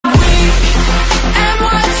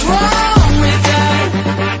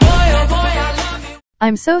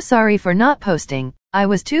I'm so sorry for not posting, I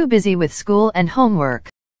was too busy with school and homework.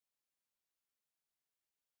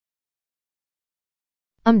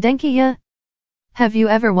 Denkiya? Have you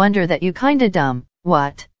ever wondered that you kinda dumb,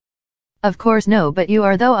 what? Of course no, but you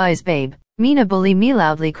are though eyes babe, Mina bully me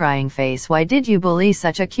loudly crying face, why did you bully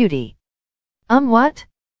such a cutie? What?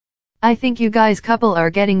 I think you guys couple are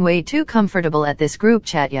getting way too comfortable at this group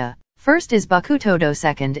chat ya. First is Bakutodo,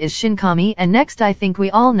 second is Shinkami, and next I think we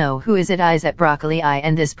all know who is it. Eyes at broccoli eye,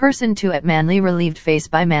 and this person too at manly relieved face.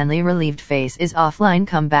 By manly relieved face is offline,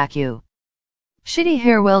 come back you. Shitty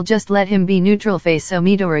hair, well just let him be neutral face. So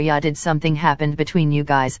Midoriya, did something happened between you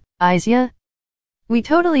guys, eyes ya? We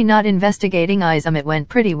totally not investigating eyes. It went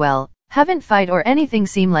pretty well, haven't fight or anything,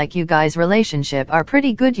 seem like you guys relationship are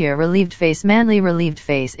pretty good here. Relieved face, manly relieved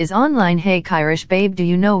face is online. Hey Kirish babe, do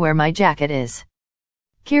you know where my jacket is?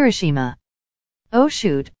 Kirishima. Oh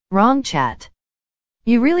shoot, wrong chat.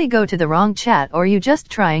 You really go to the wrong chat, or you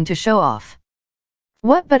just trying to show off?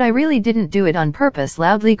 What, but I really didn't do it on purpose.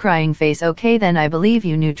 Loudly crying face. Okay then I believe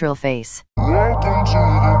you, neutral face.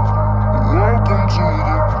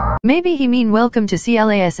 Maybe he mean welcome to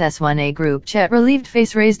CLASS1A group chat. Relieved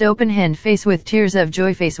face, raised open hand face with tears of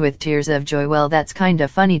joy, face with tears of joy. Well that's kinda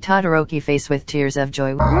funny. Todoroki face with tears of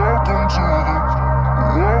joy.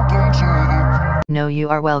 No, you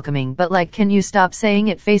are welcoming, but like, can you stop saying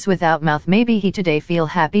it? Face without mouth. Maybe he today feel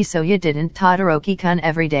happy so you didn't. Todoroki-kun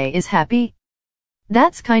every day is happy?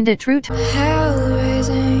 That's kinda true. Hell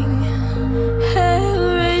raising,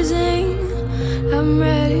 I'm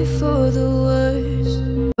ready for the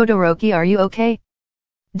worst. Todoroki, are you okay?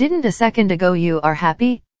 Didn't a second ago you are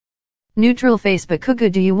happy? Neutral face.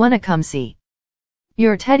 Bakugo, do you wanna come see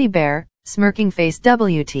your teddy bear? Smirking face.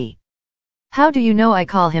 WT. How do you know I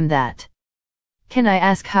call him that? Can I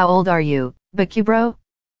ask how old are you, Bakubro?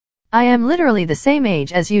 I am literally the same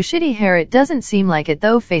age as you. Shitty hair, it doesn't seem like it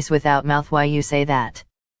though. Face without mouth, why you say that?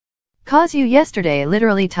 Cause you yesterday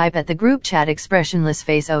literally type at the group chat expressionless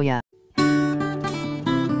face. Oh yeah.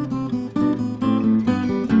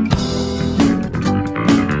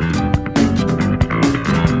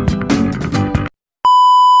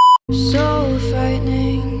 So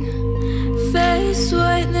frightening, face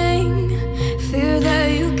whitening, fear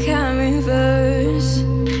that you can't reverse.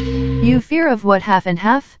 You fear of what? Half and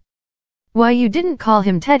half? Why you didn't call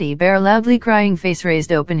him teddy bear? Loudly crying face,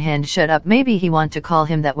 raised open hand. Shut up, maybe he want to call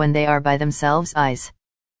him that when they are by themselves. Eyes.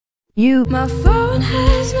 You. My phone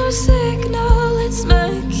has no signal, it's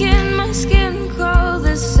making my skin crawl.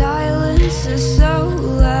 The silence is so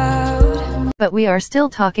loud. But we are still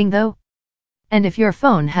talking though? And if your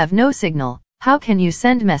phone have no signal, how can you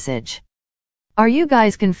send message? Are you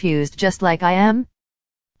guys confused just like I am?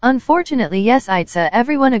 Unfortunately yes, Itza,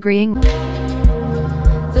 everyone agreeing.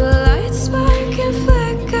 The lights spark and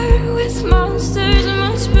flicker with monsters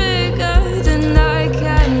much bigger than I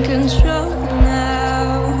can control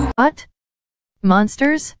now. What?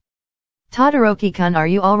 Monsters? Todoroki-kun, are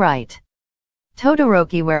you alright?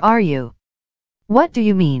 Todoroki, where are you? What do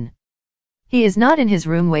you mean? He is not in his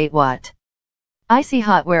room. Wait, what? Icy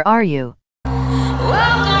hot, where are you?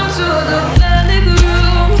 Welcome to the panic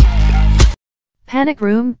room. Panic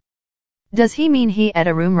room? Does he mean he at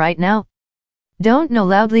a room right now? Don't know.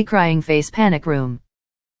 Loudly crying face. Panic room.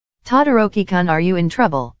 Todoroki-kun, are you in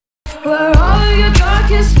trouble? Where all your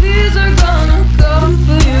darkest fears are gonna come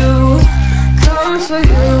for you. Come for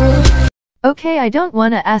you. Okay, I don't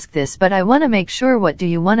wanna ask this, but I wanna make sure. What do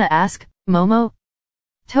you wanna ask, Momo?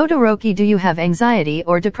 Todoroki, do you have anxiety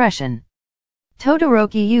or depression?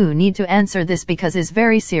 Todoroki, you need to answer this because it's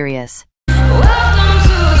very serious. Welcome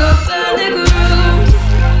to the panic room.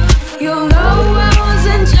 You'll know I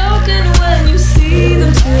wasn't joking when you see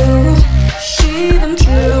them too. See them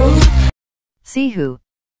too. See who?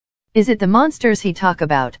 Is it the monsters he talk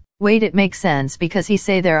about? Wait, it makes sense because he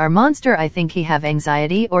say there are monster. I think he have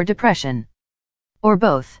anxiety or depression. Or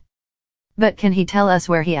both. But can he tell us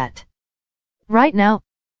where he at? Right now?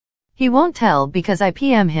 He won't tell because I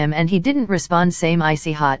PM him and he didn't respond. Same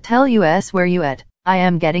icy hot. Tell us where you at. I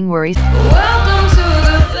am getting worried. Welcome to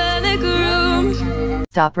the panic room.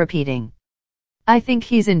 Stop repeating. I think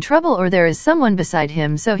he's in trouble or there is someone beside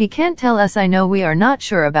him so he can't tell us. I know we are not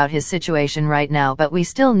sure about his situation right now, but we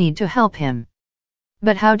still need to help him.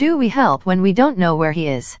 But how do we help when we don't know where he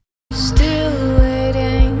is? Still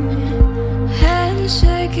waiting, hands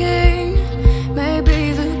shaking.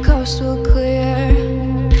 Maybe the coast will clear.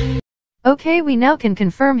 Okay, we now can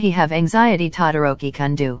confirm he have anxiety.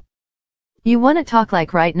 Todoroki-kun, do you wanna talk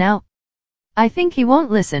like right now? I think he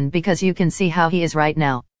won't listen because you can see how he is right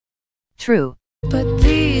now. True. But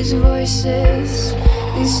these voices,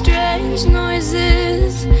 these strange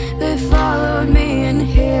noises, they followed me in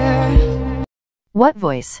here. What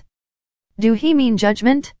voice? Do he mean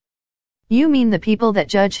judgment? You mean the people that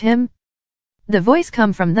judge him? The voice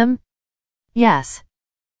come from them? Yes.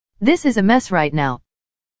 This is a mess right now.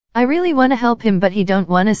 I really wanna help him but he don't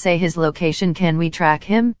wanna say his location. Can we track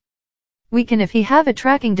him? We can if he have a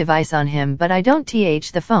tracking device on him but I don't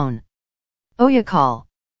the phone. Oya call.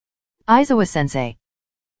 Aizawa-sensei.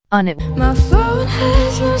 On it. My phone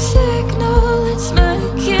has no signal, it's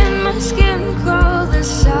making my skin crawl. The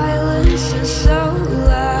silence is so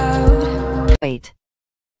loud. Wait.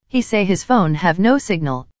 He say his phone have no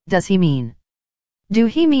signal, does he mean? Do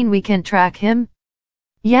he mean we can't track him?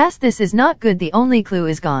 Yes, this is not good, the only clue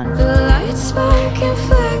is gone. The lights spark and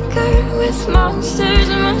flicker with monsters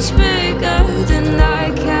much bigger than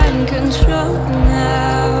I can control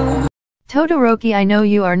now. Todoroki, I know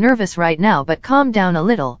you are nervous right now but calm down a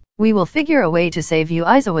little, we will figure a way to save you.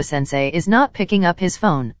 Aizawa-sensei is not picking up his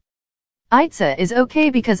phone. Aitsa is okay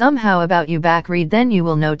because how about you back read then you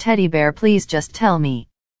will know. Teddy bear, please just tell me.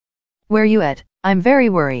 Where you at? I'm very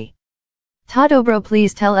worried. Todobro,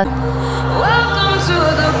 please tell us. Welcome to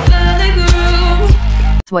the panic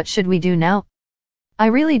room. What should we do now? I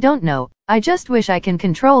really don't know, I just wish I can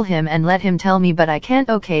control him and let him tell me but I can't.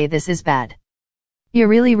 Okay, this is bad. You're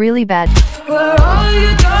really bad. Where all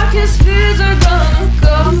your darkest fears are gonna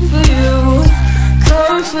come for you.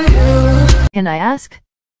 Come for you. Can I ask?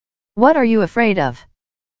 What are you afraid of?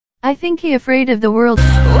 I think he afraid of the world.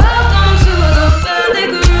 Welcome to the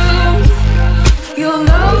panic room. You'll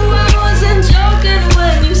know I wasn't joking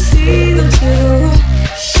when you see them too.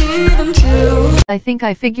 See them too. I think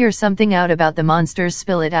I figure something out about the monsters.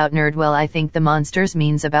 Spill it out, nerd. Well, I think the monsters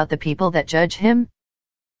means about the people that judge him.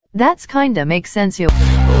 That's kinda makes sense. You.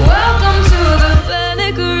 Welcome to the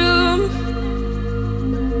panic room.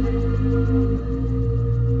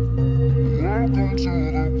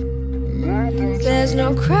 There's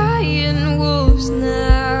no crying wolves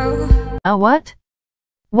now. What?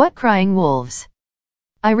 What crying wolves?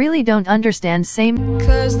 I really don't understand. Same.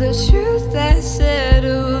 Cause the truth has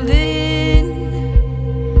settled in,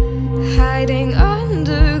 hiding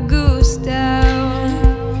under goose down,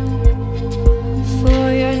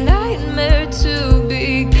 for your nightmare to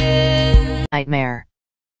begin. Nightmare.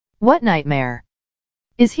 What nightmare?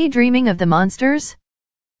 Is he dreaming of the monsters?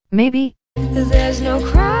 Maybe. There's no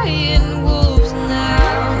crying wolves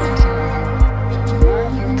now,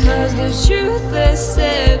 cause the truth has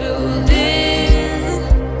settled in,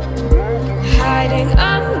 hiding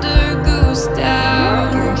under goose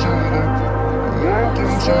down,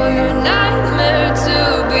 for your nightmare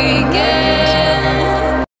to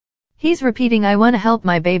begin. He's repeating, I wanna help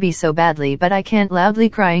my baby so badly but I can't. Loudly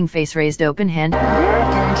crying face, raised open hand.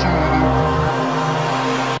 Welcome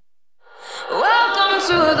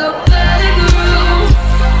to the panic room,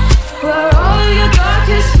 where all your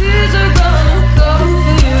darkest fears are gonna come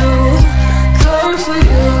for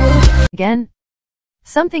you. Again?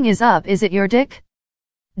 Something is up. Is it your dick?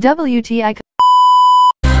 WTI.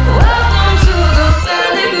 Welcome to the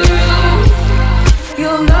panic room.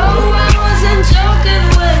 You'll know I wasn't joking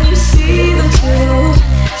when you see them too.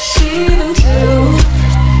 See them too.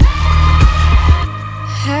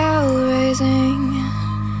 Hell raising.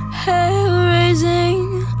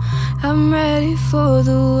 I'm ready for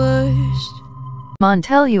the worst.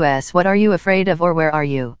 Tell us, what are you afraid of, or where are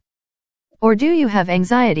you? Or do you have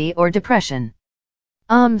anxiety or depression?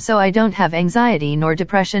 So I don't have anxiety nor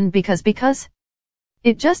depression because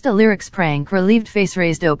it just a lyrics prank. Relieved face,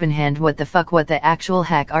 raised open hand. What the fuck, what the actual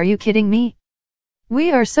heck, are you kidding me?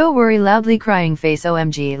 We are so worried. Loudly crying face,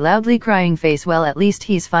 OMG. Loudly crying face. Well, at least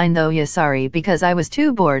he's fine though. Yeah, sorry, because I was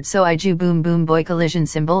too bored so I drew boom boom boy collision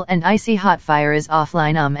symbol and icy hot fire is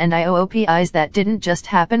offline and IOOP eyes. That didn't just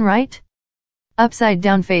happen, right? Upside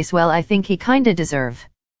down face. Well, I think he kinda deserve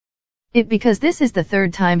it because this is the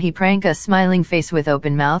third time he prank us. Smiling face with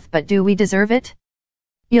open mouth. But do we deserve it?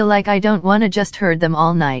 Yeah, like I don't wanna just heard them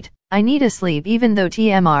all night. I need a sleep even though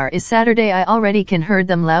TMR is Saturday. I already can heard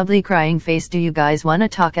them. Loudly crying face. Do you guys wanna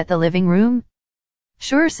talk at the living room?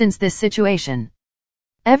 Sure, since this situation.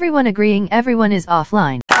 Everyone agreeing, everyone is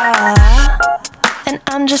offline. And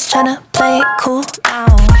I'm just tryna play it cool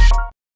now.